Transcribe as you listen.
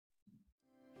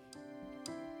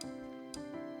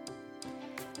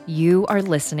You are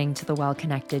listening to the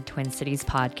Well-Connected Twin Cities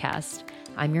podcast.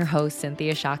 I'm your host,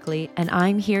 Cynthia Shockley, and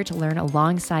I'm here to learn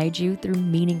alongside you through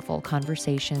meaningful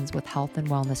conversations with health and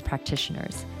wellness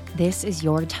practitioners. This is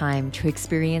your time to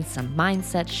experience some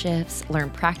mindset shifts,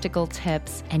 learn practical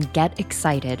tips, and get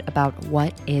excited about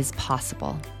what is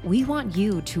possible. We want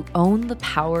you to own the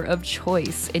power of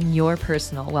choice in your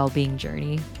personal well-being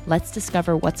journey. Let's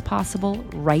discover what's possible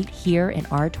right here in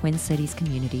our Twin Cities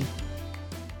community.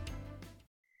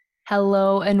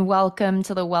 Hello and welcome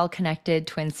to the Well-Connected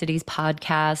Twin Cities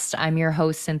podcast. I'm your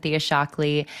host, Cynthia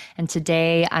Shockley, and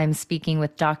today I'm speaking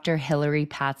with Dr. Hilary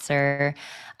Patzer.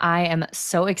 I am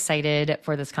so excited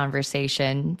for this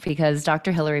conversation because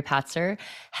Dr. Hilary Patzer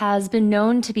has been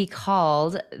known to be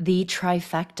called the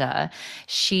trifecta.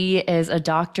 She is a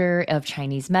doctor of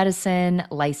Chinese medicine,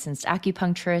 licensed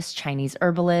acupuncturist, Chinese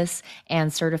herbalist,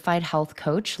 and certified health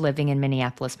coach living in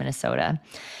Minneapolis, Minnesota.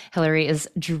 Hilary is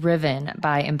driven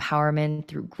by empowerment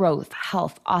through growth,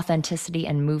 health, authenticity,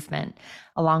 and movement.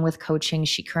 Along with coaching,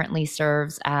 she currently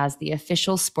serves as the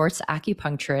official sports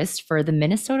acupuncturist for the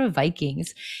Minnesota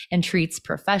Vikings and treats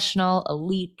professional,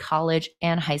 elite, college,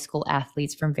 and high school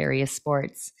athletes from various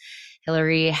sports.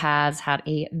 Hilary has had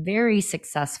a very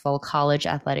successful college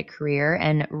athletic career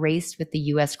and raced with the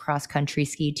U.S. cross-country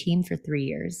ski team for 3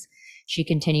 years. She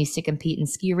continues to compete in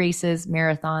ski races,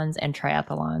 marathons, and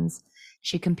triathlons.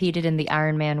 She competed in the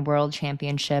Ironman World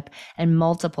Championship and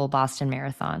multiple Boston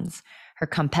marathons. Her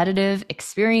competitive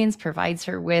experience provides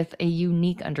her with a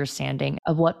unique understanding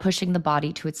of what pushing the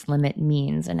body to its limit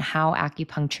means and how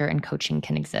acupuncture and coaching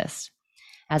can exist.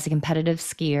 As a competitive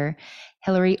skier,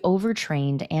 Hilary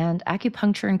overtrained, and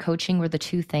acupuncture and coaching were the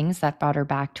two things that brought her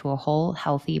back to a whole,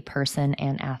 healthy person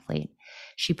and athlete.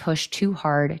 She pushed too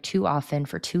hard, too often,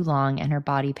 for too long, and her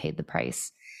body paid the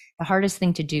price. The hardest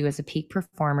thing to do as a peak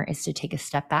performer is to take a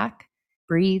step back,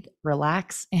 breathe,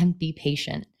 relax, and be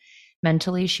patient.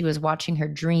 Mentally, she was watching her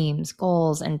dreams,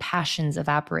 goals, and passions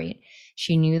evaporate.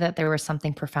 She knew that there was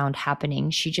something profound happening.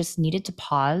 She just needed to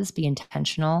pause, be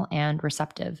intentional, and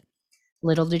receptive.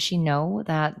 Little did she know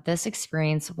that this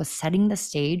experience was setting the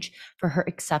stage for her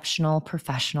exceptional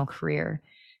professional career.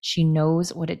 She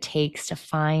knows what it takes to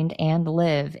find and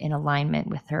live in alignment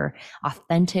with her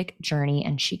authentic journey,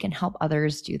 and she can help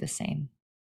others do the same.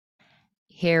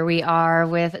 Here we are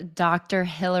with Dr.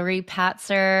 Hilary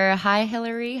Patzer. Hi,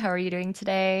 Hilary. How are you doing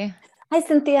today? Hi,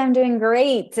 Cynthia. I'm doing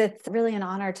great. It's really an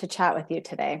honor to chat with you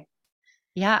today.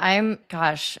 Yeah,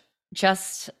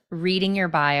 just reading your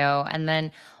bio and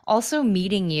then also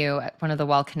meeting you at one of the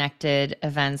Well-Connected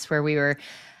events where we were,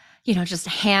 just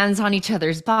hands on each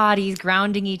other's bodies,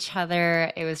 grounding each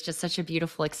other. It was just such a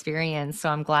beautiful experience. So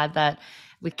I'm glad that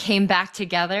we came back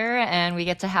together and we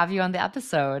get to have you on the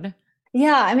episode.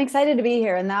 Yeah, I'm excited to be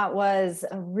here. And that was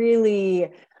a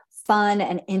really fun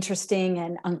and interesting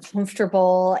and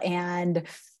uncomfortable and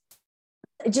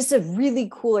just a really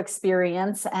cool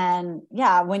experience. And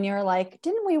yeah, when you're like,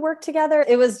 didn't we work together?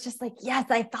 It was just like, yes,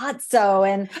 I thought so.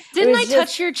 And didn't I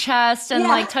touch your chest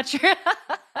and touch your...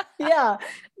 Yeah.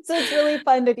 So it's really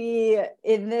fun to be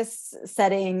in this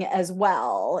setting as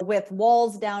well, with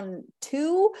walls down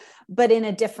too, but in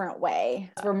a different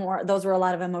way. Those were a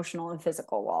lot of emotional and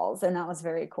physical walls, and that was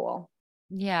very cool.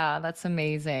 Yeah, that's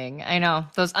amazing. I know,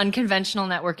 those unconventional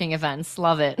networking events,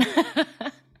 love it.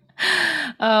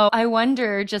 Oh, I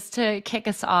wonder, just to kick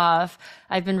us off,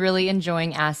 I've been really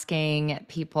enjoying asking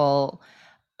people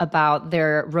about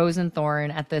their rose and thorn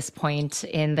at this point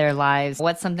in their lives.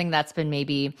 What's something that's been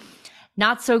maybe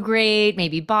not so great,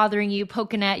 maybe bothering you,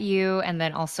 poking at you, and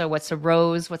then also what's a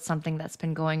rose? What's something that's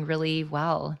been going really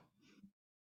well?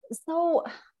 So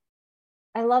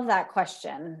I love that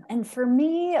question. And for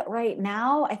me right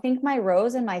now, I think my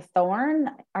rose and my thorn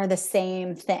are the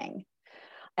same thing.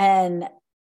 And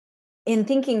in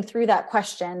thinking through that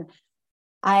question,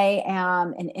 I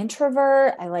am an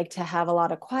introvert. I like to have a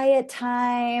lot of quiet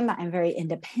time. I'm very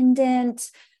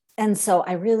independent. And so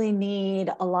I really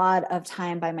need a lot of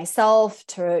time by myself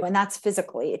and that's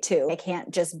physically too. I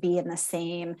can't just be in the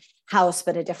same house,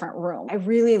 but a different room. I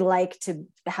really like to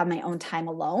have my own time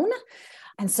alone.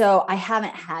 And so I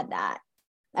haven't had that.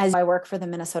 As I work for the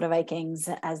Minnesota Vikings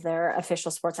as their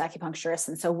official sports acupuncturist.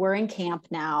 And so we're in camp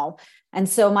now. And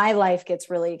so my life gets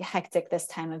really hectic this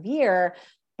time of year,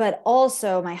 but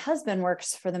also my husband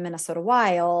works for the Minnesota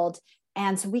Wild.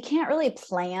 And so we can't really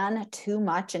plan too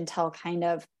much until kind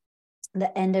of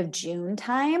the end of June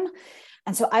time.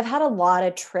 And so I've had a lot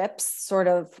of trips, sort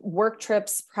of work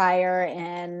trips prior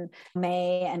in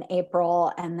May and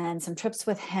April, and then some trips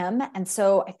with him. And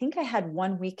so I think I had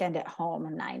one weekend at home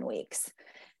in 9 weeks.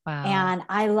 Wow. And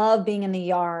I love being in the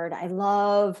yard. I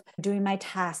love doing my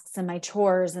tasks and my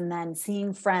chores and then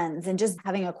seeing friends and just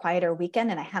having a quieter weekend.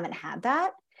 And I haven't had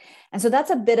that. And so that's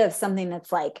a bit of something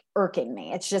that's like irking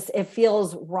me. It's just, it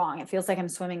feels wrong. It feels like I'm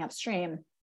swimming upstream.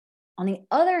 On the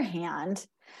other hand,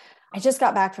 I just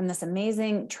got back from this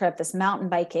amazing trip, this mountain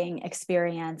biking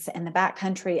experience in the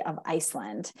backcountry of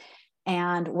Iceland,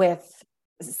 and with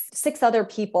 6 other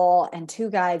people and 2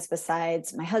 guides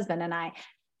besides my husband and I.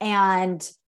 And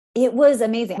it was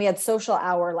amazing. We had social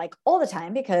hour like all the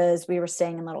time because we were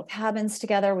staying in little cabins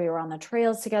together. We were on the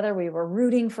trails together. We were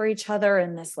rooting for each other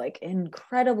in this like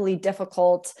incredibly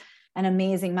difficult and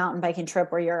amazing mountain biking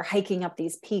trip where you're hiking up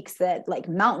these peaks that like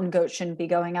mountain goats shouldn't be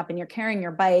going up, and you're carrying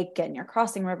your bike and you're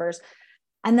crossing rivers.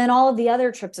 And then all of the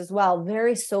other trips as well,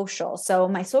 very social. So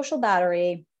my social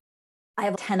battery, I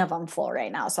have 10 of them full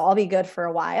right now. So I'll be good for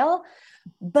a while,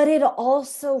 but it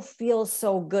also feels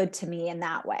so good to me in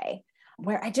that way,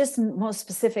 where I just most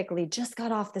specifically just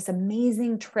got off this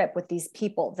amazing trip with these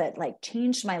people that like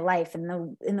changed my life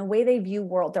and in the way they view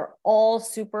world. They're all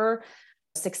super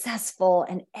successful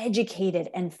and educated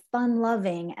and fun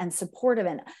loving and supportive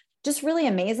and just really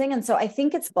amazing. And so I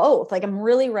think it's both. Like I'm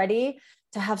really ready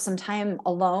to have some time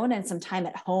alone and some time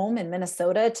at home in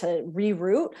Minnesota to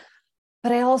reroute.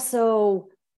 But I also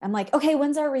am like, okay,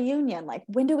 when's our reunion? Like,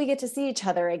 when do we get to see each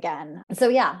other again? And so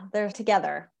yeah, they're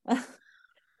together.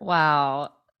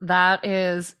 Wow. That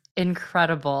is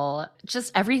incredible.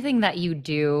 Just everything that you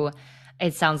do,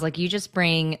 it sounds like you just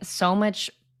bring so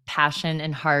much passion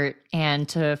and heart, and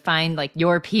to find like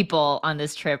your people on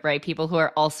this trip, right? People who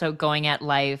are also going at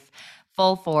life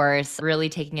full force, really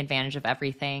taking advantage of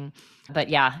everything. But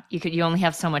yeah, you only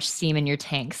have so much steam in your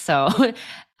tank. So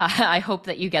I hope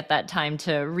that you get that time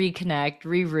to reconnect,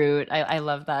 reroute. I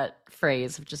love that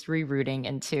phrase of just rerouting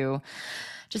into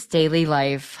just daily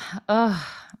life. Oh,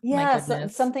 my Yes,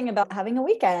 goodness. something about having a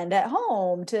weekend at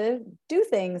home to do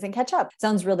things and catch up.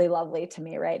 Sounds really lovely to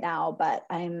me right now, but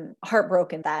I'm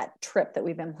heartbroken that trip that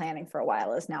we've been planning for a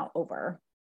while is now over.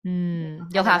 You'll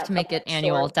Having have that to make it double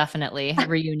annual, short. definitely.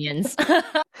 Reunions.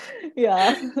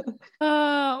 Yeah.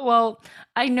 Well,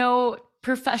 I know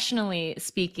professionally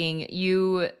speaking,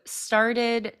 you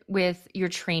started with your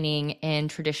training in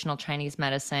traditional Chinese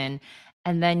medicine,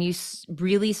 and then you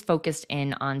really focused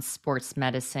in on sports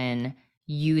medicine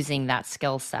using that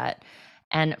skill set.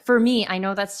 And for me, I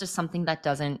know that's just something that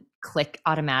doesn't click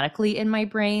automatically in my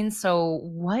brain. So,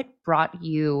 what brought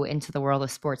you into the world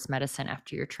of sports medicine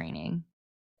after your training?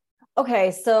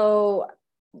 Okay, so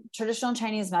traditional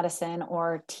Chinese medicine,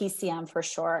 or TCM for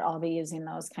short, I'll be using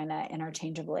those kind of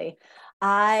interchangeably.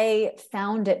 I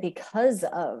found it because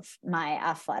of my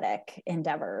athletic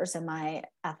endeavors and my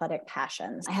athletic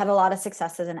passions. I had a lot of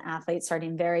success as an athlete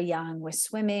starting very young with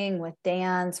swimming, with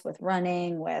dance, with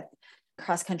running, with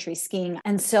cross country skiing.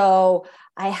 And so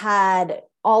I had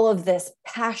all of this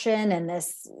passion and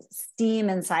this steam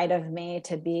inside of me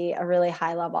to be a really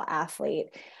high level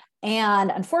athlete. And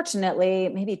unfortunately,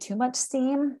 maybe too much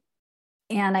steam.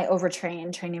 And I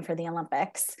overtrained training for the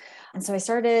Olympics. And so I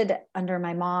started under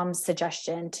my mom's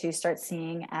suggestion to start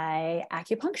seeing a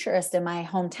acupuncturist in my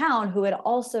hometown who had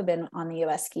also been on the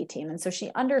US ski team. And so she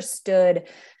understood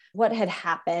what had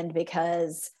happened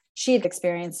because she had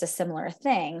experienced a similar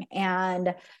thing.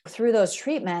 And through those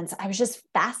treatments, I was just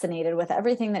fascinated with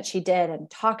everything that she did and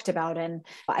talked about. And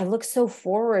I looked so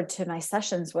forward to my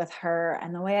sessions with her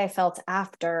and the way I felt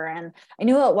after. And I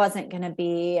knew it wasn't going to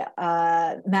be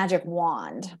a magic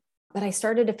wand, but I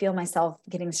started to feel myself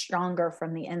getting stronger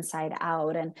from the inside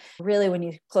out. And really, when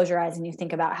you close your eyes and you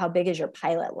think about how big is your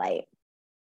pilot light,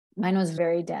 mine was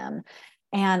very dim.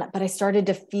 But I started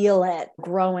to feel it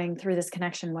growing through this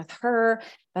connection with her,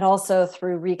 but also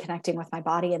through reconnecting with my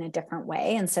body in a different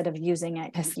way. Instead of using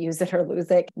it, just use it or lose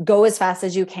it, go as fast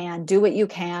as you can, do what you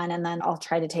can, and then I'll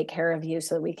try to take care of you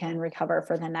so that we can recover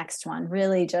for the next one.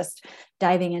 Really just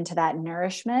diving into that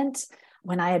nourishment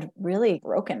when I had really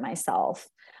broken myself.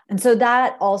 And so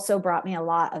that also brought me a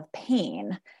lot of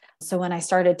pain. So when I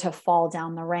started to fall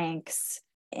down the ranks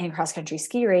in cross country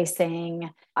ski racing,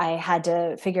 I had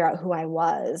to figure out who I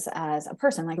was as a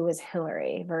person, like who was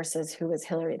Hilary versus who was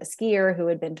Hilary the skier, who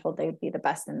had been told they would be the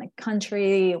best in the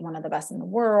country, one of the best in the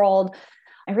world.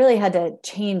 I really had to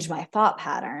change my thought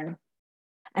pattern.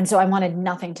 And so I wanted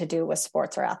nothing to do with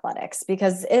sports or athletics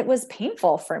because it was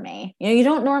painful for me. You know, you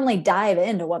don't normally dive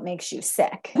into what makes you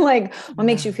sick, like what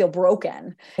makes you Yeah. feel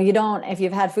broken. You don't, if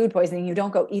you've had food poisoning, you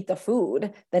don't go eat the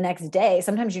food the next day.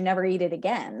 Sometimes you never eat it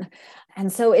again.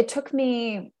 And so it took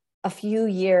me a few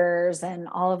years and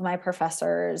all of my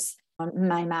professors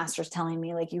My master's telling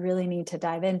me, like, you really need to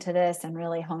dive into this and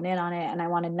really hone in on it. And I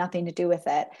wanted nothing to do with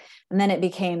it. And then it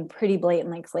became pretty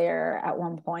blatantly clear at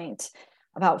one point,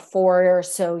 about 4 or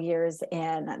so years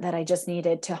in, that I just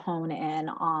needed to hone in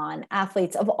on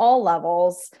athletes of all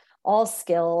levels, all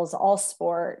skills, all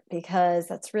sport, because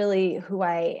that's really who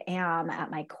I am at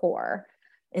my core,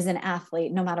 is an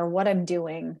athlete, no matter what I'm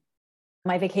doing.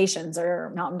 My vacations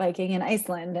are mountain biking in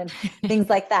Iceland and things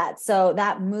like that. So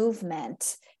that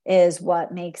movement is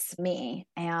what makes me,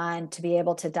 and to be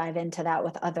able to dive into that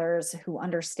with others who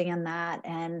understand that.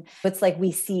 And it's like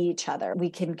we see each other,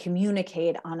 we can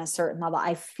communicate on a certain level.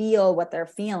 I feel what they're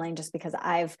feeling just because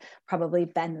I've probably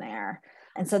been there.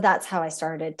 And so that's how I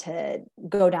started to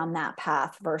go down that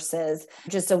path versus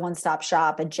just a one-stop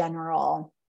shop, a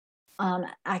general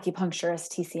acupuncturist,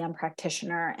 TCM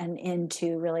practitioner, and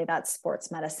into really that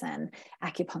sports medicine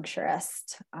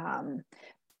acupuncturist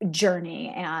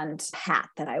journey and hat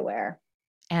that I wear.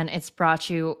 And it's brought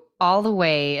you all the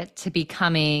way to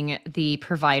becoming the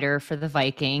provider for the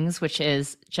Vikings, which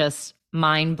is just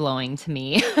mind blowing to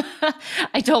me.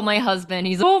 I told my husband,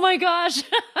 he's, oh my gosh.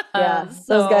 Yeah,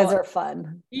 those guys are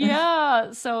fun.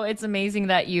 Yeah. So it's amazing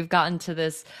that you've gotten to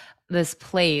this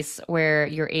place where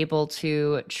you're able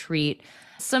to treat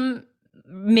some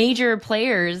major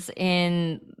players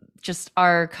in just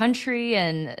our country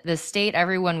and the state.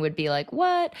 Everyone would be like,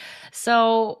 what?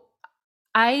 So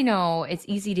I know it's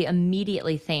easy to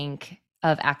immediately think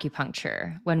of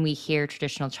acupuncture when we hear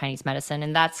traditional Chinese medicine,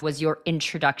 and that was your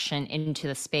introduction into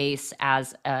the space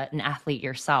as an athlete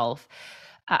yourself.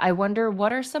 I wonder,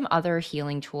 what are some other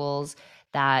healing tools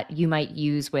that you might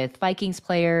use with Vikings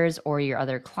players or your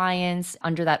other clients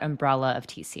under that umbrella of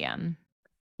TCM?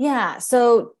 Yeah,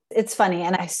 so it's funny,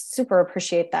 and I super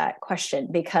appreciate that question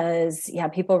because, yeah,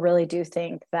 people really do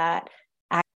think that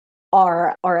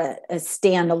are a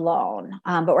standalone,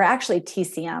 but we're actually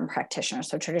TCM practitioners,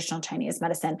 so traditional Chinese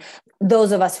medicine.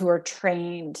 Those of us who are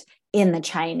trained in the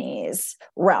Chinese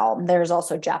realm. There's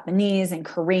also Japanese and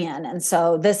Korean. And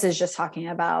so this is just talking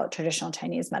about traditional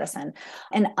Chinese medicine.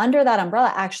 And under that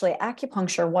umbrella, actually,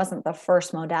 acupuncture wasn't the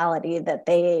first modality that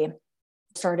they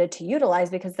started to utilize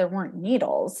because there weren't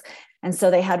needles. And so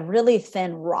they had really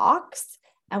thin rocks.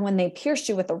 And when they pierced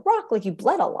you with a rock, like, you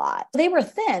bled a lot. They were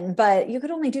thin, but you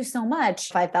could only do so much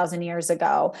 5,000 years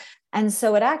ago. And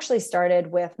so it actually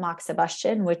started with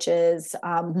moxibustion, which is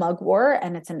mugwort,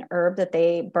 and it's an herb that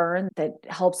they burn that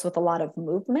helps with a lot of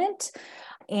movement,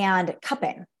 and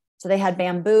cupping. So they had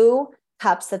bamboo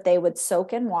cups that they would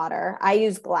soak in water. I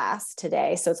use glass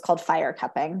today, so it's called fire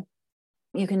cupping.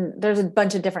 There's a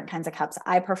bunch of different kinds of cups.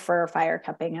 I prefer fire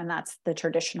cupping, and that's the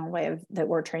traditional way that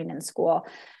we're trained in school.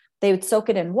 They would soak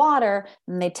it in water,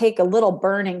 and they take a little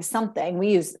burning something. We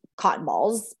use cotton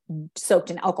balls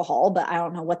soaked in alcohol, but I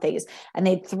don't know what they use. And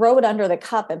they'd throw it under the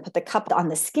cup and put the cup on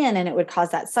the skin, and it would cause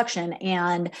that suction,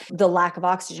 and the lack of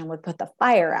oxygen would put the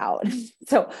fire out.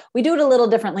 So we do it a little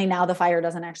differently now. The fire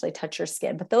doesn't actually touch your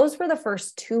skin, but those were the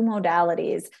first two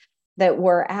modalities that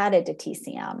were added to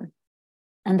TCM.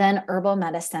 And then herbal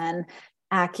medicine,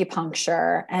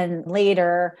 acupuncture, and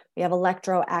later we have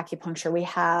electroacupuncture. We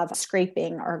have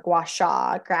scraping or gua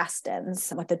sha,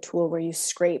 Grastons, with a tool where you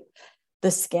scrape the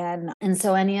skin. And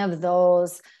so any of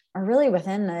those are really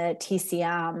within the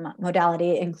TCM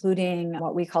modality, including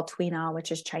what we call tuina,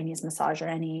 which is Chinese massage, or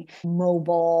any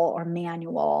mobile or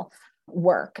manual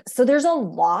work. So there's a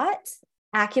lot.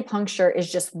 Acupuncture is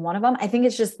just one of them. I think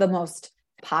it's just the most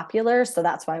popular. So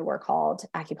that's why we're called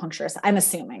acupuncturists, I'm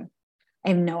assuming. I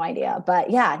have no idea.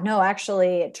 But yeah, no,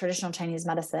 actually, traditional Chinese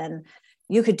medicine,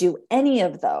 you could do any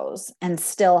of those and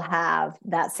still have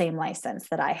that same license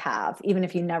that I have, even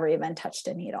if you never even touched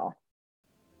a needle.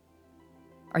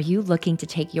 Are you looking to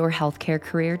take your healthcare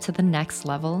career to the next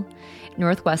level?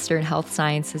 Northwestern Health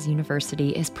Sciences University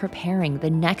is preparing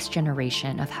the next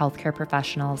generation of healthcare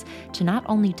professionals to not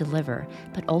only deliver,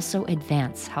 but also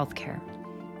advance healthcare.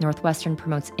 Northwestern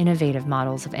promotes innovative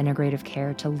models of integrative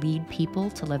care to lead people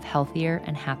to live healthier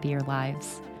and happier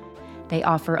lives. They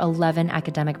offer 11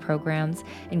 academic programs,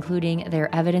 including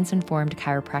their evidence-informed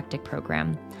chiropractic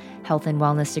program, health and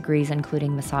wellness degrees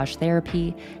including massage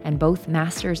therapy, and both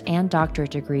master's and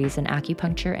doctorate degrees in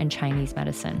acupuncture and Chinese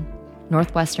medicine.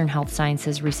 Northwestern Health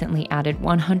Sciences recently added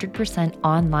 100%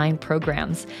 online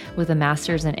programs with a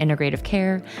master's in integrative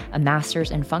care, a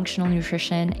master's in functional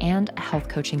nutrition, and a health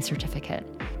coaching certificate.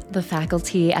 The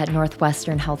faculty at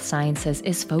Northwestern Health Sciences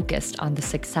is focused on the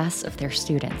success of their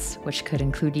students, which could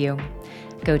include you.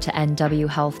 Go to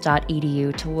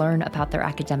nwhealth.edu to learn about their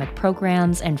academic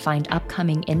programs and find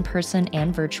upcoming in-person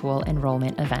and virtual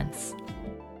enrollment events.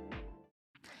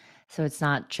 So it's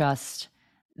not just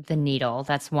the needle.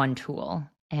 That's one tool.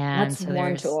 And That's so one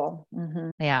there's, tool. Mm-hmm.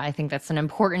 yeah, I think that's an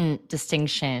important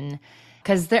distinction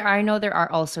because I know there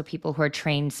are also people who are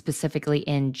trained specifically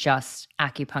in just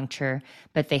acupuncture,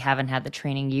 but they haven't had the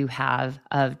training you have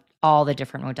of all the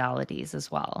different modalities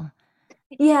as well.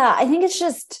 Yeah, I think it's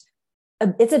just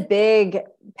it's a big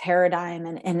paradigm,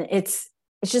 and it's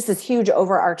just this huge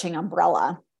overarching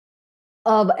umbrella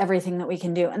of everything that we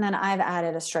can do. And then I've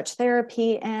added a stretch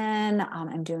therapy in.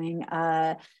 I'm doing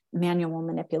a manual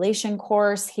manipulation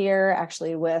course here,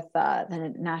 actually with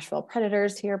the Nashville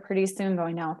Predators here pretty soon,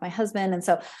 going down with my husband. And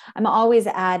so I'm always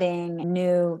adding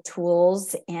new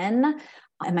tools in.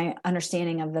 And my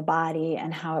understanding of the body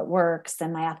and how it works,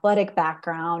 and my athletic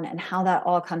background, and how that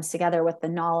all comes together with the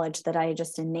knowledge that I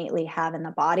just innately have in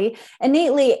the body,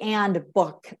 innately and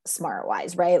book smart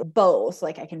wise, right? Both.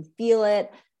 Like I can feel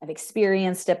it, I've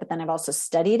experienced it, but then I've also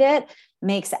studied it,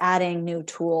 makes adding new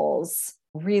tools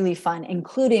really fun,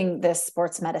 including this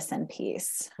sports medicine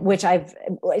piece, which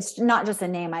it's not just a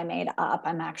name I made up.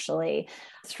 I'm actually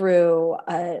through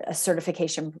a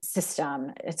certification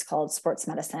system. It's called Sports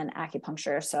Medicine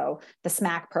Acupuncture. So the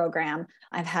SMAC program,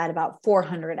 I've had about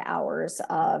 400 hours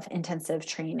of intensive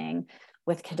training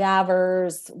with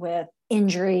cadavers, with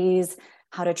injuries,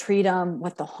 how to treat them,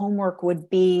 what the homework would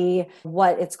be,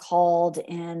 what it's called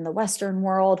in the Western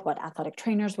world, what athletic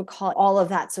trainers would call it, all of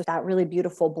that. So that really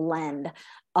beautiful blend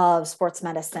of sports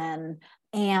medicine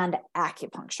and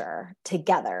acupuncture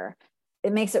together.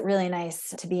 It makes it really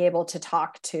nice to be able to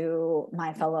talk to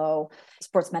my fellow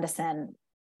sports medicine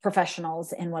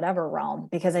professionals in whatever realm,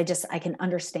 because I can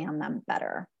understand them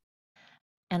better.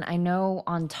 And I know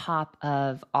on top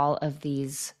of all of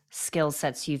these skill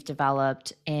sets you've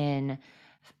developed in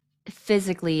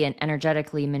physically and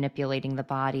energetically manipulating the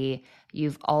body,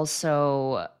 you've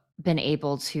also been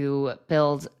able to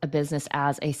build a business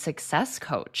as a success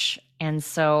coach. And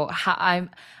so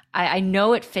I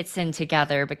know it fits in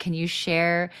together, but can you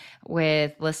share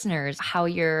with listeners how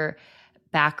your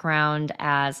background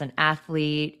as an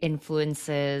athlete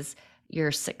influences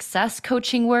your success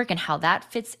coaching work and how that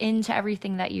fits into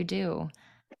everything that you do?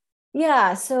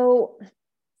 Yeah. So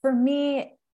for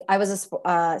me, I was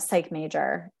a psych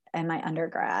major in my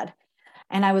undergrad,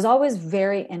 and I was always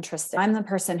very interested. I'm the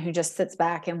person who just sits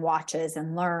back and watches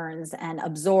and learns and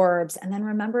absorbs and then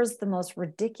remembers the most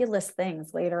ridiculous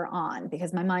things later on,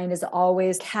 because my mind is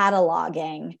always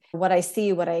cataloging what I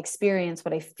see, what I experience,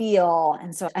 what I feel.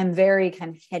 And so I'm very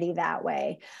kind of heady that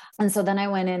way. And so then I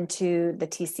went into the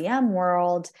TCM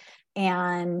world.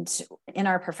 And in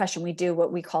our profession, we do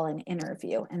what we call an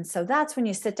interview. And so that's when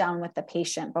you sit down with the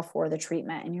patient before the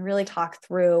treatment and you really talk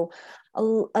through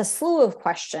a slew of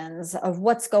questions of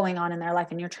what's going on in their life.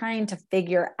 And you're trying to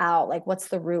figure out, like, what's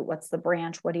the root? What's the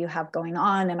branch? What do you have going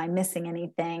on? Am I missing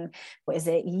anything? Is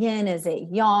it yin? Is it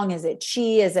yang? Is it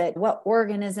qi? Is it what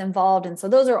organ is involved? And so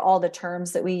those are all the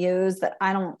terms that we use that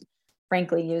I don't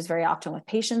frankly use very often with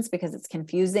patients because it's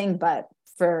confusing, but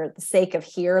for the sake of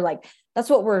here, like that's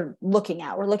what we're looking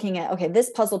at. We're looking at, okay, this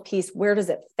puzzle piece, where does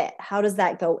it fit? How does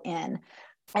that go in?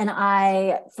 And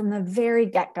I, from the very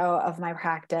get-go of my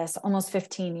practice, almost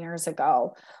 15 years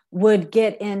ago, would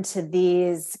get into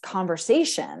these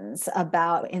conversations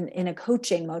about in a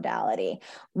coaching modality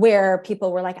where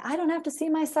people were like, I don't have to see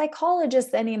my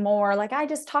psychologist anymore. Like, I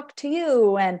just talk to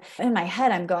you. And in my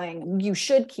head, I'm going, you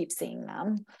should keep seeing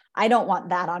them. I don't want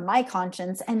that on my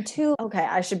conscience. And two, okay,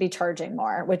 I should be charging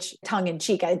more, which tongue in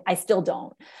cheek, I still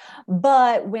don't.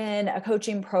 But when a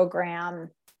coaching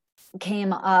program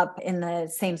came up in the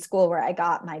same school where I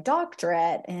got my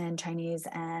doctorate in Chinese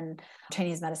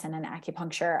medicine and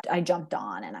acupuncture, I jumped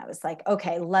on and I was like,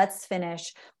 okay, let's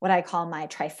finish what I call my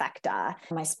trifecta,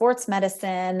 my sports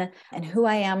medicine and who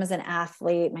I am as an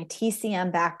athlete, my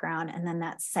TCM background, and then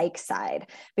that psych side,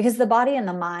 because the body and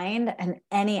the mind, and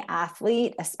any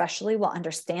athlete especially will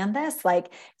understand this.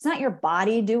 Like, it's not your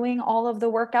body doing all of the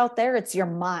work out there, it's your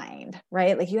mind,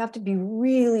 right? Like, you have to be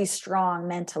really strong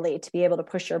mentally to be able to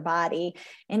push your body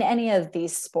in any of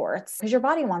these sports, because your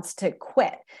body wants to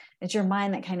quit. It's your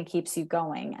mind that kind of keeps you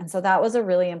going. And so that was a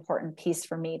really important piece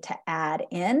for me to add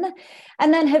in,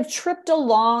 and then have tripped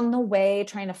along the way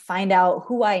trying to find out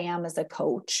who I am as a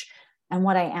coach and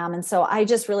what I am. And so I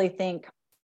just really think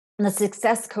the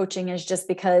success coaching is just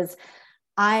because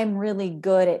I'm really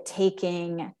good at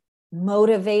taking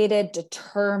motivated,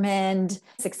 determined,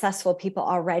 successful people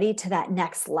already to that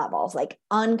next level, like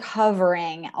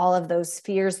uncovering all of those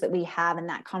fears that we have in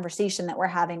that conversation that we're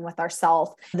having with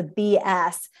ourselves, the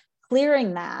BS,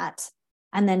 clearing that,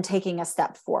 and then taking a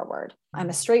step forward. I'm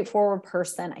a straightforward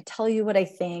person. I tell you what I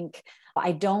think.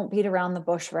 I don't beat around the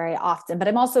bush very often, but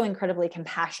I'm also incredibly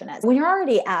compassionate. When you're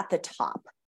already at the top,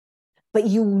 but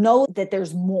you know that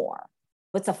there's more.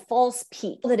 It's a false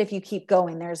peak that if you keep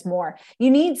going, there's more. You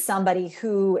need somebody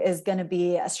who is going to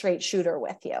be a straight shooter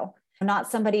with you, not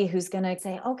somebody who's going to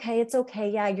say, okay, it's okay.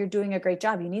 Yeah, you're doing a great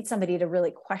job. You need somebody to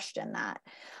really question that.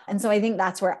 And so I think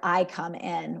that's where I come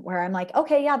in, where I'm like,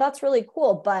 okay, yeah, that's really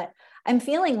cool. But I'm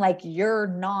feeling like you're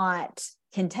not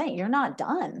content. You're not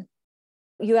done.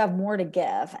 You have more to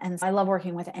give. And I love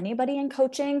working with anybody in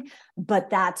coaching,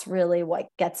 but that's really what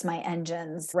gets my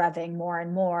engines revving more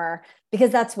and more,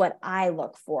 because that's what I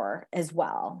look for as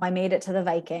well. I made it to the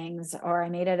Vikings, or I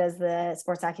made it as the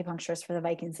sports acupuncturist for the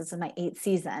Vikings. This is my 8th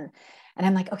season. And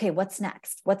I'm like, okay, what's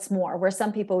next? What's more? Where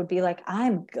some people would be like,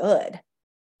 I'm good.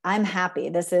 I'm happy.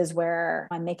 This is where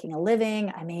I'm making a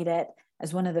living. I made it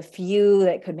as one of the few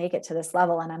that could make it to this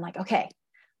level. And I'm like, okay,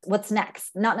 what's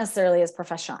next? Not necessarily as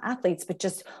professional athletes, but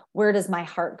just where does my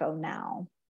heart go now?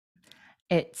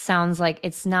 It sounds like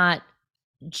it's not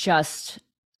just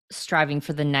striving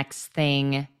for the next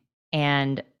thing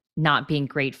and not being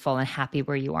grateful and happy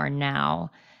where you are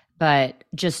now, but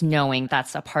just knowing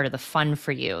that's a part of the fun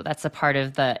for you. That's a part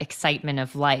of the excitement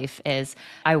of life, is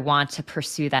I want to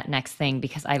pursue that next thing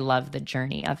because I love the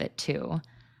journey of it too.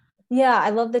 Yeah, I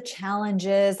love the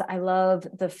challenges. I love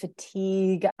the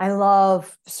fatigue. I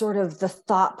love sort of the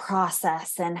thought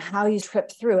process and how you trip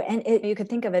through. And you could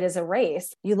think of it as a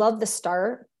race. You love the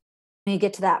start. You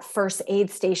get to that first aid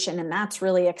station, and that's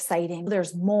really exciting.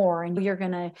 There's more, and you're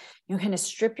going to kind of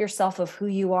strip yourself of who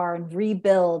you are and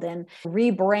rebuild and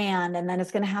rebrand. And then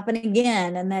it's going to happen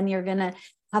again. And then you're going to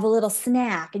have a little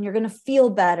snack, and you're going to feel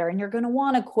better, and you're going to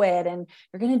want to quit, and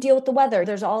you're going to deal with the weather.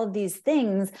 There's all of these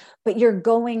things, but you're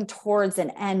going towards an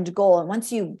end goal. And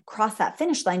once you cross that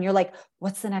finish line, you're like,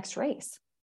 what's the next race?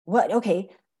 What? Okay.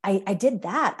 I did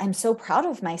that. I'm so proud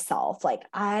of myself. Like,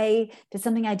 I did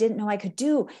something I didn't know I could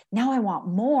do. Now I want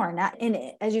more. Not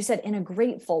in, as you said, in a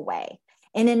grateful way,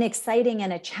 in an exciting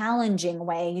and a challenging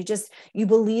way. You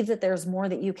believe that there's more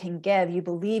that you can give. You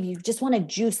believe you just want to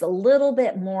juice a little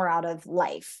bit more out of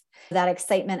life, that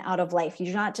excitement out of life.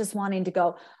 You're not just wanting to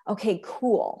go, okay,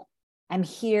 cool, I'm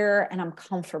here and I'm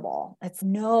comfortable. It's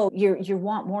no, you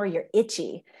want more. You're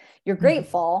itchy. You're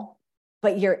grateful,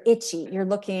 but you're itchy. You're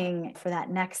looking for that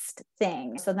next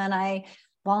thing. So then I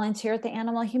volunteer at the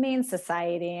Animal Humane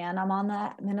Society, and I'm on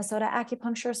the Minnesota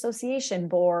Acupuncture Association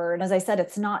board. As I said,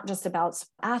 it's not just about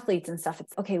athletes and stuff.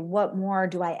 It's okay, what more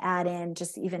do I add in,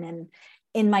 just even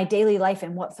in my daily life,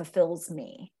 and what fulfills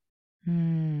me?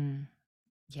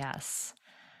 Yes.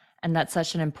 And that's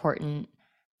such an important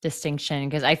distinction,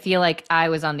 because I feel like I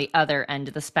was on the other end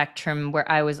of the spectrum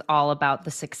where I was all about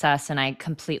the success and I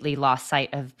completely lost sight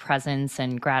of presence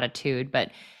and gratitude.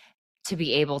 But to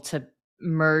be able to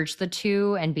merge the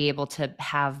two and be able to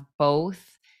have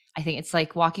both, I think it's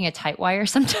like walking a tight wire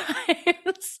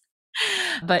sometimes.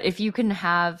 But if you can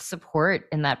have support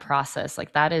in that process,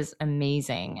 like, that is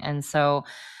amazing. And so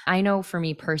I know for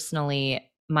me personally,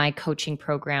 my coaching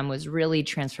program was really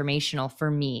transformational for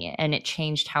me, and it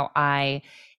changed how I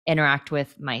interact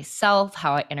with myself,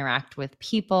 how I interact with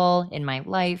people in my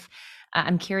life.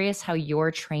 I'm curious how your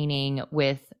training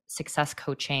with success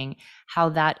coaching, how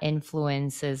that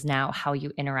influences now how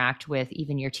you interact with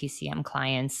even your TCM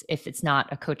clients if it's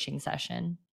not a coaching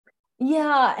session.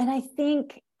 Yeah. And I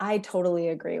think I totally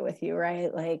agree with you,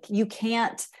 right? Like, I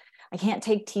can't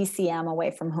take TCM away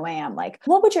from who I am. Like,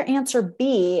 what would your answer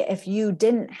be if you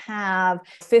didn't have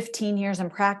 15 years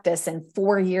in practice and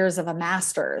 4 years of a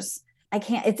master's? I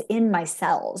can't, it's in my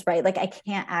cells, right? Like, I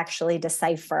can't actually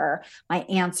decipher my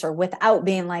answer without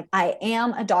being like, I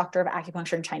am a doctor of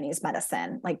acupuncture and Chinese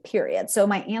medicine, like, period. So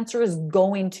my answer is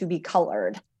going to be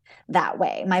colored that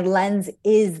way. My lens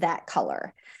is that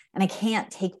color, and I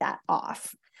can't take that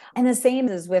off. And the same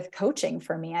is with coaching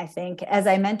for me. I think, as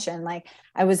I mentioned, like,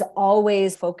 I was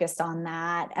always focused on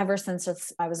that ever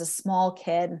since I was a small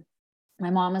kid. My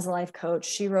mom is a life coach.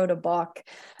 She wrote a book,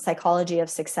 Psychology of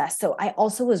Success. So I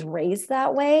also was raised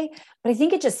that way, but I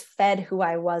think it just fed who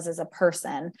I was as a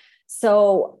person.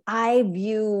 So I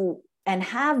view and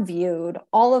have viewed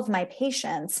all of my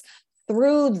patients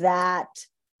through that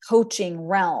coaching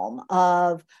realm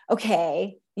of,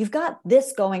 okay, you've got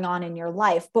this going on in your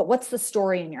life, but what's the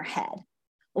story in your head?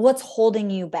 What's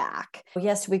holding you back?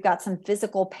 Yes, we've got some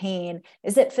physical pain.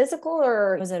 Is it physical,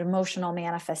 or is it emotional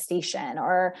manifestation?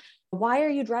 Or why are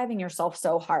you driving yourself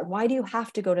so hard? Why do you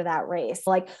have to go to that race?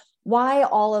 Like, why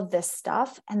all of this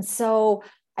stuff? And so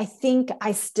I think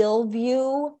I still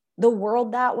view the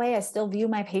world that way. I still view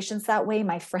my patients that way,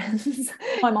 my friends.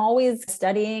 I'm always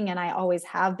studying, and I always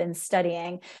have been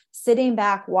studying, sitting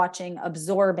back, watching,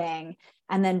 absorbing,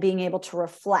 and then being able to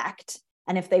reflect.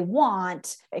 And if they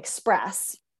want,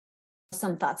 express.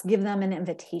 some thoughts, give them an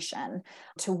invitation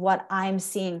to what I'm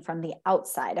seeing from the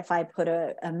outside. If I put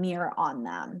a mirror on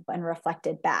them and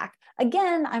reflected back,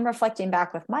 again, I'm reflecting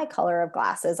back with my color of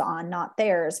glasses on, not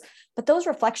theirs. But those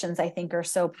reflections, I think, are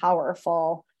so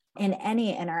powerful in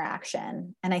any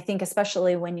interaction. And I think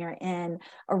especially when you're in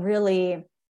a really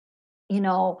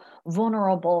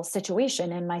vulnerable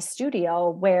situation in my studio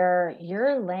where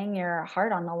you're laying your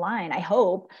heart on the line, I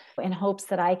hope, in hopes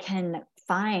that I can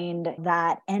find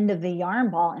that end of the yarn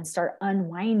ball and start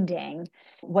unwinding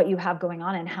what you have going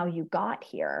on and how you got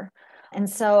here. And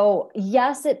so,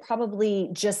 yes, it probably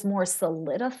just more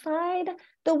solidified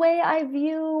the way I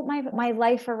view my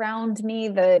life around me,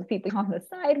 the people on the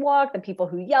sidewalk, the people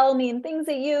who yell mean things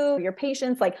at you, your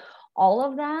patients, like all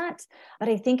of that. But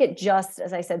I think it just,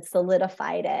 as I said,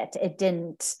 solidified it. It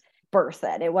didn't birth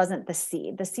it. It wasn't the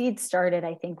seed. The seed started,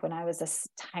 I think, when I was a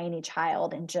tiny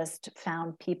child and just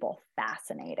found people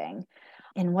fascinating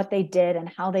in what they did and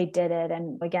how they did it.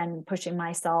 And again, pushing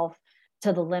myself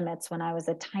to the limits when I was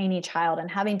a tiny child and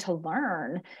having to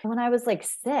learn when I was like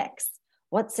 6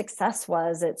 what success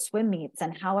was at swim meets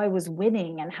and how I was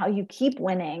winning and how you keep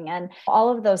winning. And all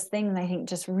of those things, I think,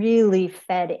 just really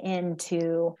fed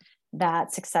into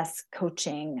that success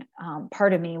coaching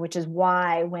part of me, which is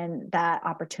why when that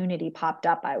opportunity popped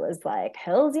up, I was like,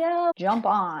 hells yeah, jump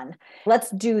on. Let's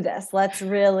do this. Let's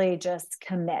really just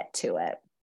commit to it.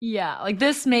 Yeah, like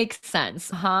this makes sense,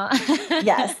 huh?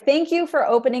 Yes. Thank you for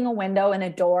opening a window and a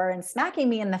door and smacking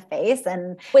me in the face.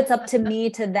 And it's up to me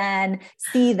to then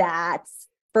see that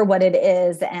for what it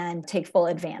is and take full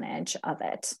advantage of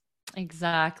it.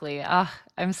 Exactly.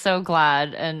 I'm so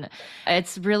glad. And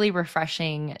it's really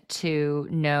refreshing to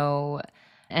know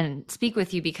and speak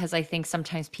with you because I think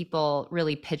sometimes people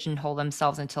really pigeonhole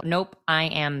themselves into, nope, I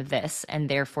am this, and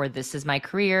therefore this is my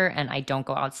career, and I don't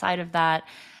go outside of that.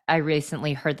 I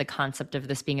recently heard the concept of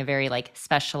this being a very like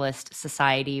specialist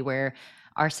society where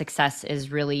our success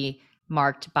is really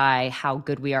marked by how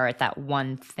good we are at that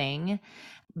one thing.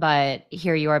 But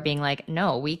here you are being like,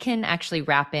 no, we can actually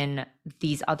wrap in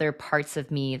these other parts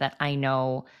of me that I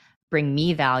know bring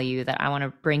me value, that I want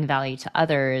to bring value to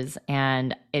others.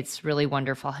 And it's really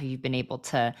wonderful how you've been able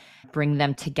to bring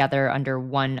them together under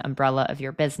one umbrella of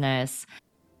your business.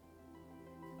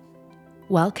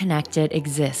 Well Connected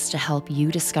exists to help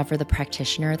you discover the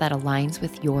practitioner that aligns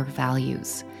with your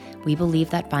values. We believe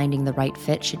that finding the right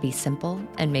fit should be simple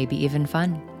and maybe even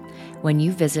fun. When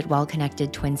you visit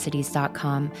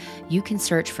wellconnectedtwincities.com, you can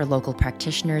search for local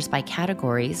practitioners by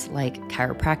categories like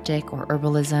chiropractic or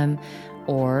herbalism,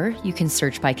 or you can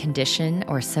search by condition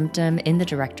or symptom in the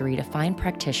directory to find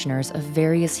practitioners of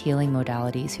various healing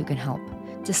modalities who can help.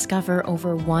 Discover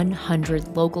over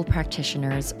 100 local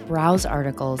practitioners, browse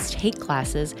articles, take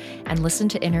classes, and listen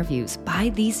to interviews by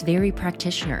these very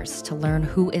practitioners to learn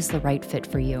who is the right fit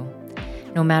for you.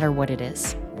 No matter what it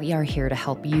is, we are here to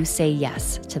help you say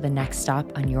yes to the next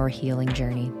stop on your healing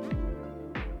journey.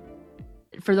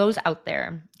 For those out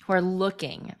there who are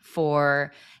looking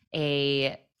for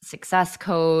a success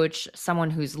coach, someone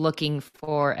who's looking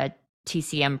for a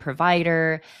TCM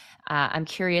provider, I'm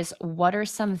curious, what are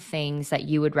some things that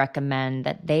you would recommend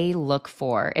that they look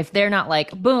for? If they're not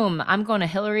like, boom, I'm going to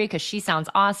Hilary because she sounds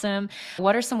awesome.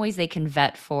 What are some ways they can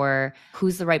vet for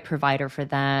who's the right provider for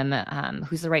them?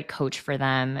 Who's the right coach for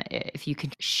them? If you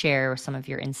could share some of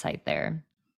your insight there.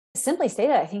 Simply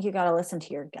stated, I think you got to listen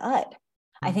to your gut.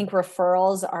 I think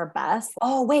referrals are best.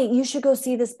 Oh, wait, you should go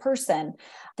see this person.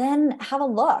 Then have a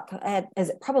look at,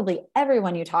 as probably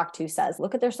everyone you talk to says,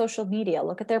 look at their social media,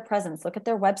 look at their presence, look at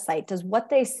their website. Does what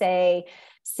they say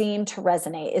seem to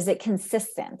resonate? Is it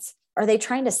consistent? Are they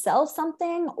trying to sell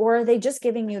something, or are they just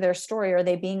giving you their story? Are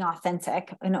they being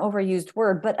authentic, an overused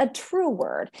word, but a true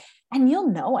word? And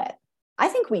you'll know it. I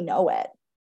think we know it.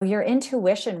 Your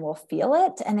intuition will feel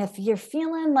it. And if you're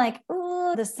feeling like,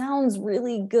 oh, this sounds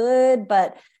really good,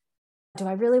 but do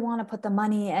I really want to put the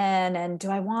money in? And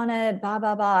do I want to blah,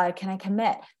 blah, blah? Can I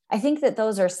commit? I think that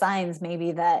those are signs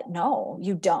maybe that no,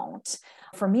 you don't.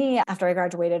 For me, after I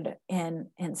graduated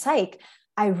in psych,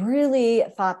 I really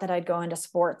thought that I'd go into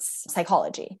sports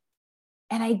psychology.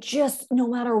 And I just, no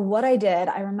matter what I did,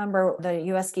 I remember the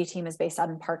US ski team is based out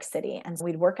in Park City. And so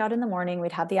we'd work out in the morning,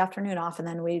 we'd have the afternoon off, and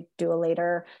then we'd do a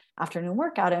later afternoon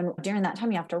workout. And during that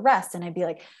time, you have to rest. And I'd be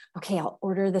like, okay, I'll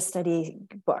order the study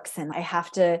books and I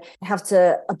have to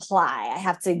apply. I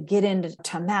have to get into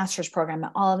a master's program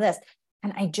and all of this.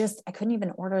 And I couldn't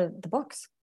even order the books.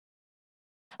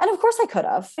 And of course I could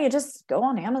have. You just go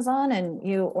on Amazon and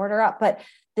you order up. But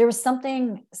there was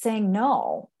something saying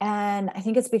no. And I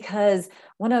think it's because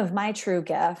one of my true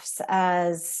gifts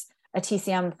as a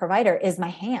TCM provider is my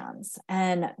hands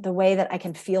and the way that I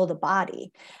can feel the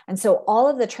body. And so all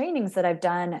of the trainings that I've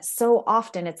done, so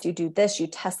often it's you do this, you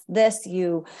test this,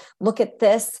 you look at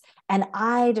this, and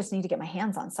I just need to get my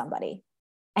hands on somebody.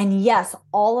 And yes,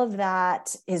 all of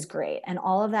that is great. And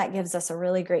all of that gives us a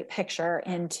really great picture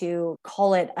into,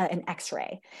 call it an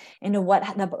X-ray, into what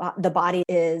the body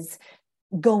is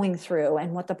going through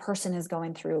and what the person is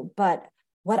going through. But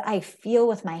what I feel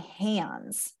with my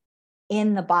hands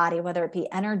in the body, whether it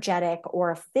be energetic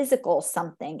or a physical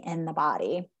something in the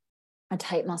body, a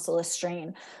tight muscle, a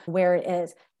strain, where it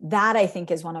is, that I think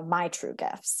is one of my true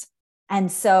gifts. And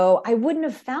so I wouldn't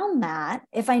have found that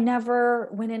if I never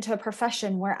went into a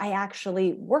profession where I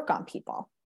actually work on people.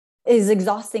 As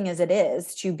exhausting as it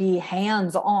is to be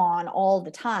hands-on all the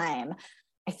time,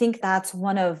 I think that's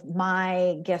one of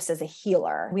my gifts as a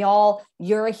healer.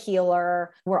 You're a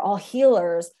healer, we're all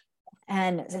healers.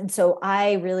 And so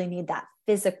I really need that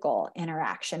physical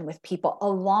interaction with people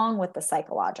along with the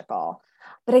psychological.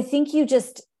 But I think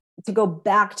to go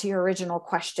back to your original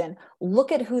question,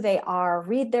 look at who they are,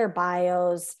 read their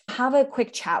bios, have a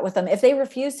quick chat with them. If they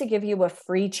refuse to give you a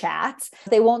free chat,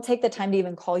 they won't take the time to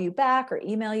even call you back or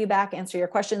email you back, answer your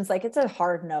questions. Like, it's a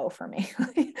hard no for me.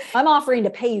 I'm offering to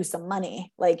pay you some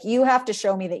money. Like, you have to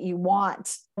show me that you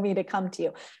want me to come to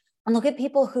you. And look at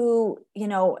people who,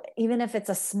 even if it's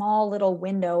a small little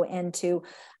window into,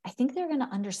 I think they're going to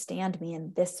understand me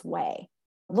in this way.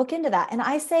 Look into that. And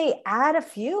I say, add a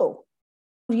few.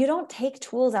 You don't take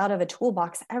tools out of a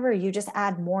toolbox ever. You just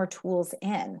add more tools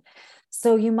in.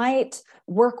 So you might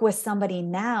work with somebody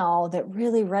now that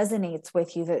really resonates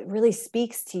with you, that really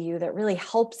speaks to you, that really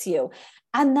helps you.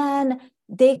 And then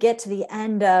they get to the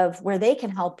end of where they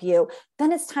can help you.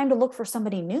 Then it's time to look for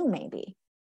somebody new, maybe.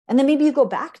 And then maybe you go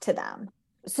back to them.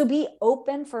 So be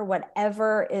open for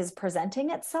whatever is presenting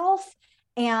itself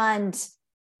and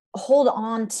hold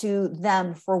on to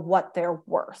them for what they're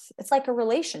worth. It's like a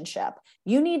relationship.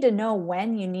 You need to know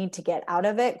when you need to get out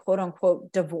of it, quote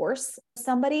unquote, divorce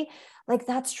somebody. Like,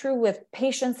 that's true with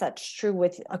patients. That's true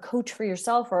with a coach for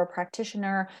yourself or a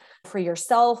practitioner for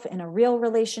yourself in a real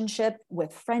relationship,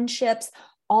 with friendships,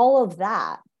 all of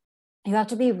that. You have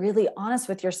to be really honest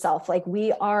with yourself. Like,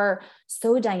 we are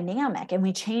so dynamic and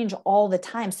we change all the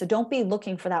time. So don't be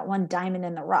looking for that one diamond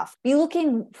in the rough. Be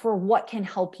looking for what can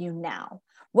help you now.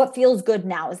 What feels good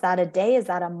now? Is that a day? Is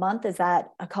that a month? Is that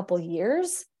a couple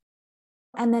years?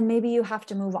 And then maybe you have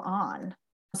to move on.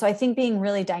 So I think being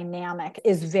really dynamic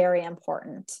is very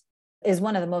important, is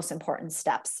one of the most important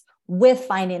steps with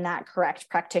finding that correct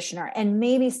practitioner. And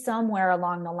maybe somewhere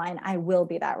along the line, I will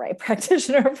be that right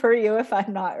practitioner for you if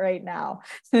I'm not right now.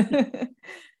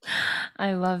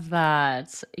 I love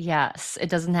that. Yes, it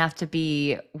doesn't have to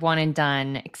be one and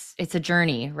done. It's a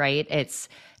journey, right? It's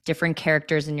different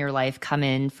characters in your life come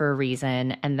in for a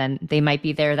reason, and then they might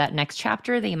be there that next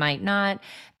chapter, they might not,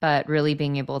 but really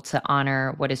being able to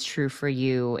honor what is true for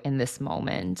you in this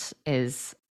moment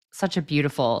is such a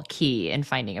beautiful key in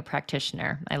finding a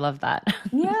practitioner. I love that.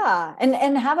 Yeah.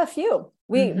 And have a few.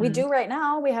 We Mhm. do right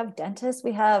now. We have dentists,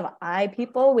 we have eye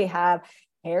people, we have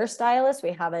hairstylists,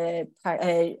 we have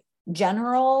a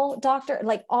general doctor,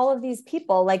 like all of these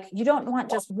people. Like, you don't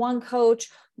want just one coach,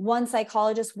 one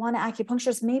psychologist, one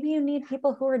acupuncturist. Maybe you need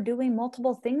people who are doing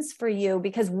multiple things for you,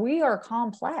 because we are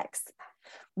complex.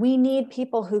 We need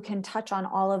people who can touch on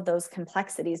all of those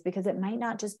complexities, because it might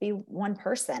not just be one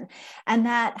person. And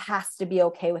that has to be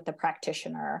okay with the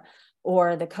practitioner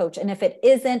or the coach. And if it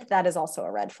isn't, that is also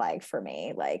a red flag for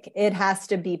me. Like, it has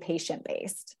to be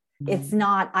patient-based. It's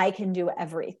not, I can do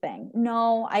everything.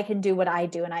 No, I can do what I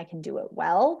do and I can do it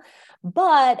well.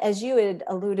 But as you had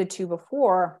alluded to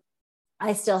before,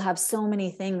 I still have so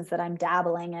many things that I'm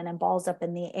dabbling in and balls up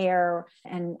in the air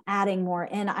and adding more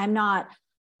in. I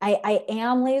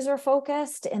am laser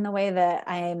focused in the way that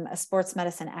I'm a sports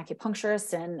medicine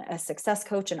acupuncturist and a success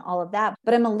coach and all of that,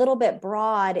 but I'm a little bit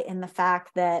broad in the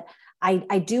fact that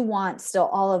I do want still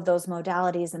all of those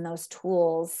modalities and those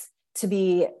tools to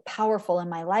be powerful in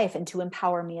my life and to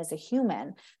empower me as a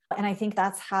human. And I think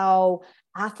that's how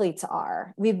athletes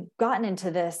are. We've gotten into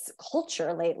this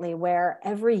culture lately where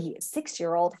every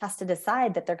 6-year-old has to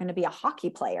decide that they're going to be a hockey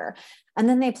player. And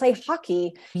then they play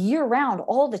hockey year round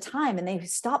all the time. And they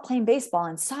stop playing baseball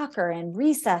and soccer and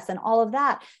recess and all of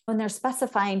that when they're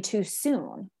specifying too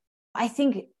soon. I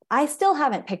think I still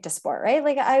haven't picked a sport, right?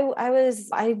 Like,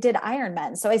 I did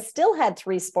Ironman. So I still had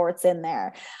 3 sports in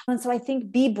there. And so I think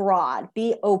be broad,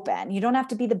 be open. You don't have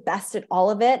to be the best at all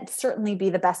of it. Certainly be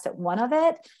the best at one of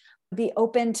it. Be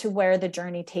open to where the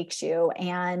journey takes you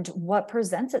and what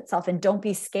presents itself. And don't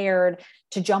be scared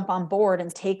to jump on board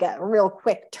and take a real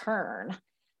quick turn.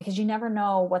 because you never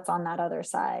know what's on that other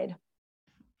side.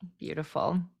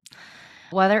 Beautiful.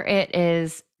 Whether it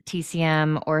is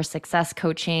TCM or success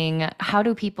coaching, how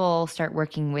do people start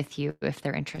working with you if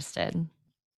they're interested?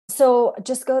 So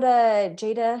just go to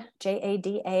Jada,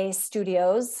 Jada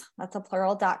Studios, that's a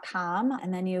plural.com.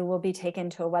 And then you will be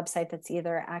taken to a website that's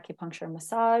either acupuncture,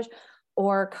 massage,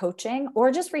 or coaching,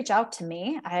 or just reach out to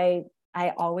me. I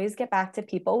always get back to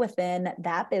people within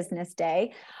that business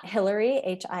day. Hilary,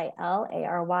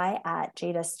 Hilary at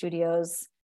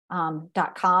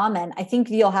jadastudios.com. And I think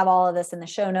you'll have all of this in the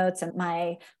show notes and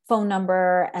my phone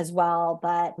number as well,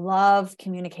 but love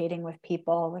communicating with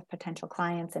people, with potential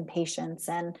clients and patients.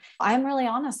 And I'm really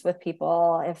honest with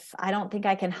people. If I don't think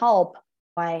I can help,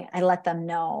 I let them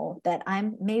know that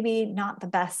I'm maybe not the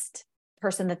best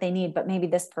person that they need, but maybe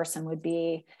this person would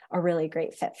be a really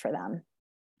great fit for them.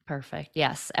 Perfect.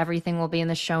 Yes. Everything will be in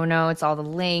the show notes, all the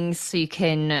links, so you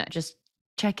can just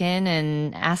check in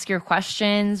and ask your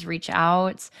questions, reach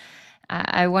out.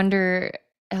 I wonder,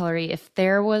 Hilary, if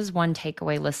there was one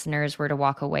takeaway listeners were to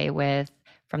walk away with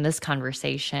from this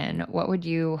conversation, what would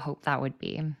you hope that would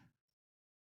be?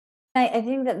 I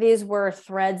think that these were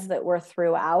threads that were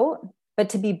throughout, but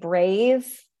to be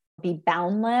brave, be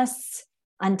boundless,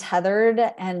 untethered,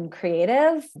 and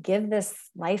creative, give this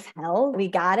life hell. We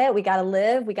got it. We got to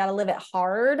live. We got to live it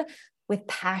hard with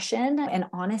passion and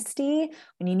honesty.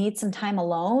 When you need some time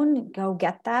alone, go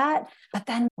get that. But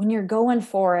then when you're going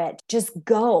for it, just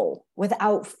go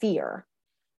without fear.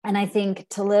 And I think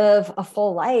to live a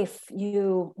full life,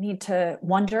 you need to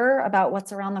wonder about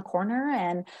what's around the corner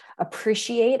and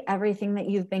appreciate everything that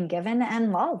you've been given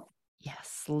and love.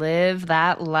 Yes, live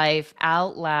that life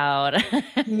out loud.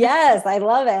 Yes, I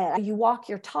love it. You walk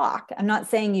your talk. I'm not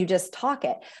saying you just talk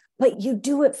it, but you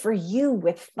do it for you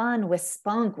with fun, with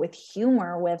spunk, with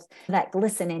humor, with that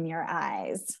glisten in your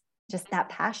eyes. Just that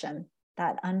passion,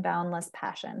 that unboundless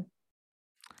passion.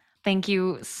 Thank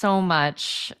you so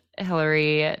much,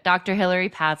 Hilary. Dr. Hilary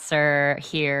Patzer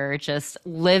here, just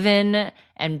living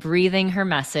and breathing her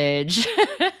message.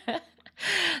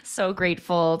 So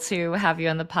grateful to have you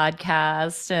on the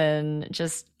podcast and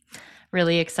just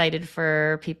really excited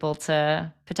for people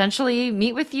to potentially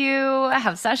meet with you,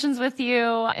 have sessions with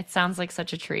you. It sounds like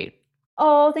such a treat.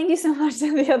 Oh, thank you so much,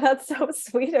 Cynthia. That's so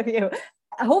sweet of you.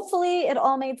 Hopefully it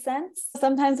all made sense.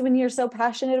 Sometimes when you're so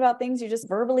passionate about things, you just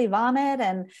verbally vomit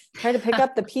and try to pick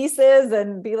up the pieces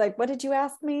and be like, what did you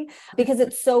ask me? Because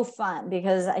it's so fun,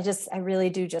 because I really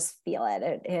do just feel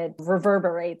it. It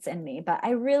reverberates in me, but I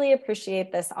really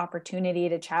appreciate this opportunity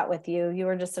to chat with you. You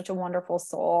are just such a wonderful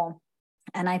soul.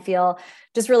 And I feel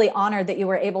just really honored that you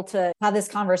were able to have this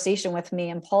conversation with me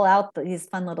and pull out these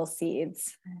fun little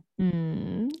seeds.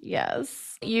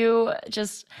 Yes. You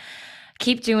just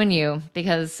keep doing you,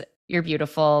 because you're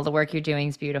beautiful. The work you're doing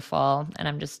is beautiful. And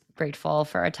I'm just grateful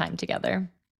for our time together.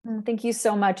 Thank you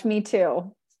so much. Me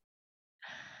too.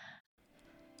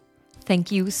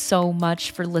 Thank you so much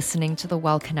for listening to the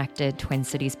Well Connected Twin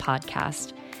Cities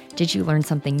podcast. Did you learn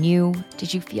something new?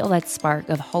 Did you feel that spark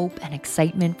of hope and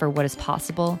excitement for what is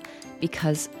possible?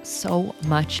 Because so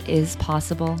much is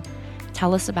possible.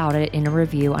 Tell us about it in a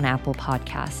review on Apple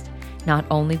Podcast. Not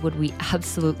only would we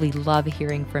absolutely love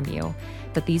hearing from you,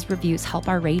 but these reviews help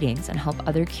our ratings and help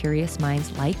other curious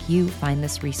minds like you find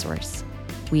this resource.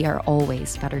 We are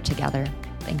always better together.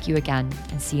 Thank you again,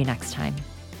 and see you next time.